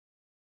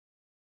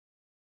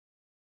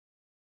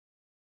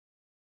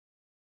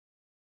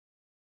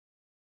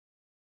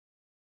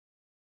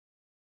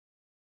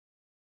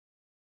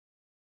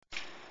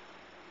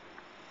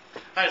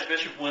Hi, it's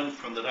Bishop Wynn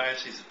from the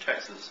Diocese of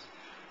Texas,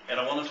 and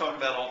I want to talk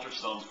about altar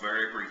stones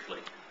very briefly.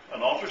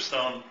 An altar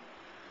stone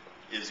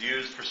is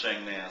used for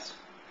saying Mass.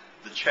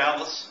 The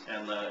chalice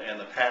and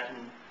the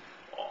paten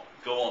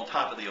go on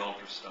top of the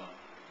altar stone.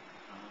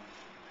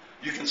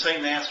 You can say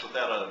Mass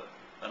without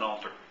an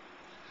altar.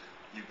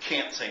 You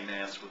can't say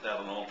Mass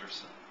without an altar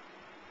stone.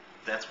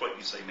 That's what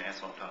you say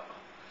Mass on top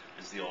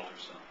of, is the altar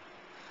stone.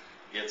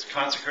 It's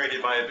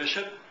consecrated by a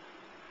bishop,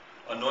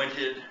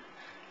 anointed,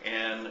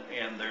 and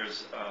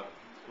there's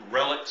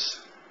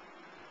relics.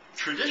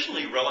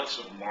 Traditionally, relics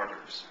of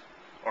martyrs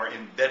are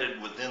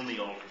embedded within the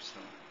altar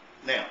stone.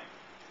 Now,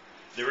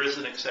 there is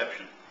an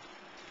exception.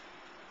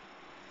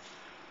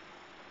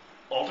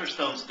 Altar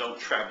stones don't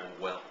travel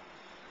well.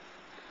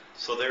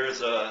 So there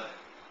is a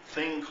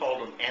thing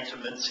called an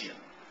Antimension.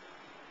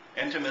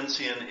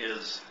 Antimension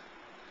is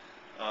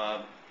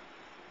a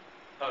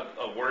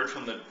word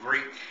from the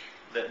Greek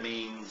that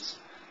means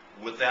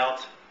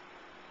without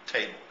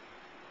table.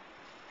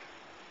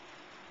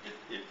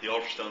 If the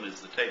altar stone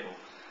is the table,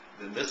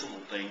 then this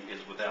little thing is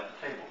without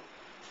the table.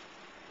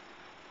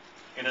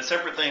 In a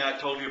separate thing I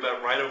told you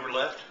about right over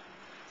left,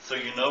 so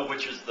you know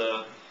which is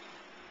the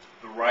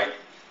right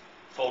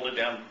folded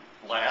down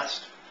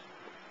last.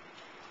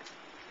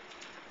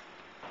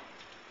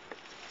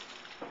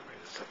 Bring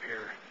this up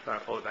here. If I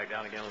fold it back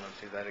down again, let's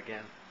do that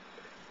again.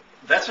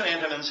 That's an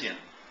Antimension.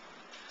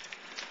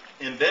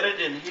 Embedded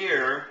in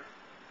here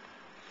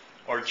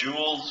are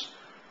jewels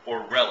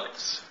or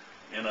relics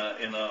in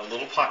a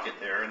little pocket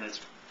there, and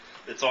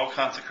it's all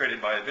consecrated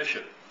by a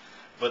bishop.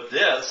 But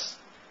this,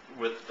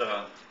 with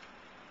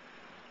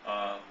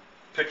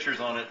pictures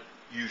on it,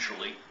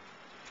 usually,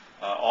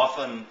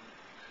 often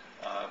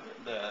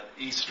the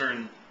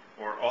Eastern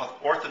or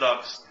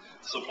Orthodox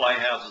supply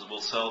houses will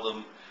sell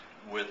them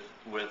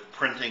with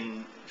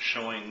printing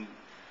showing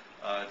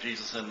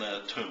Jesus in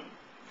the tomb,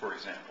 for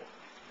example.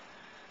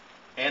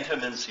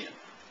 Antimension.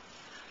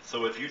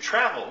 So if you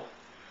travel,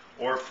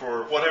 or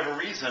for whatever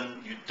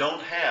reason you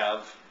don't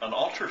have an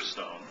altar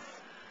stone,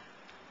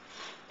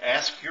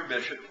 ask your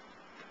bishop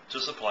to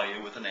supply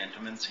you with an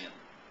Antimension.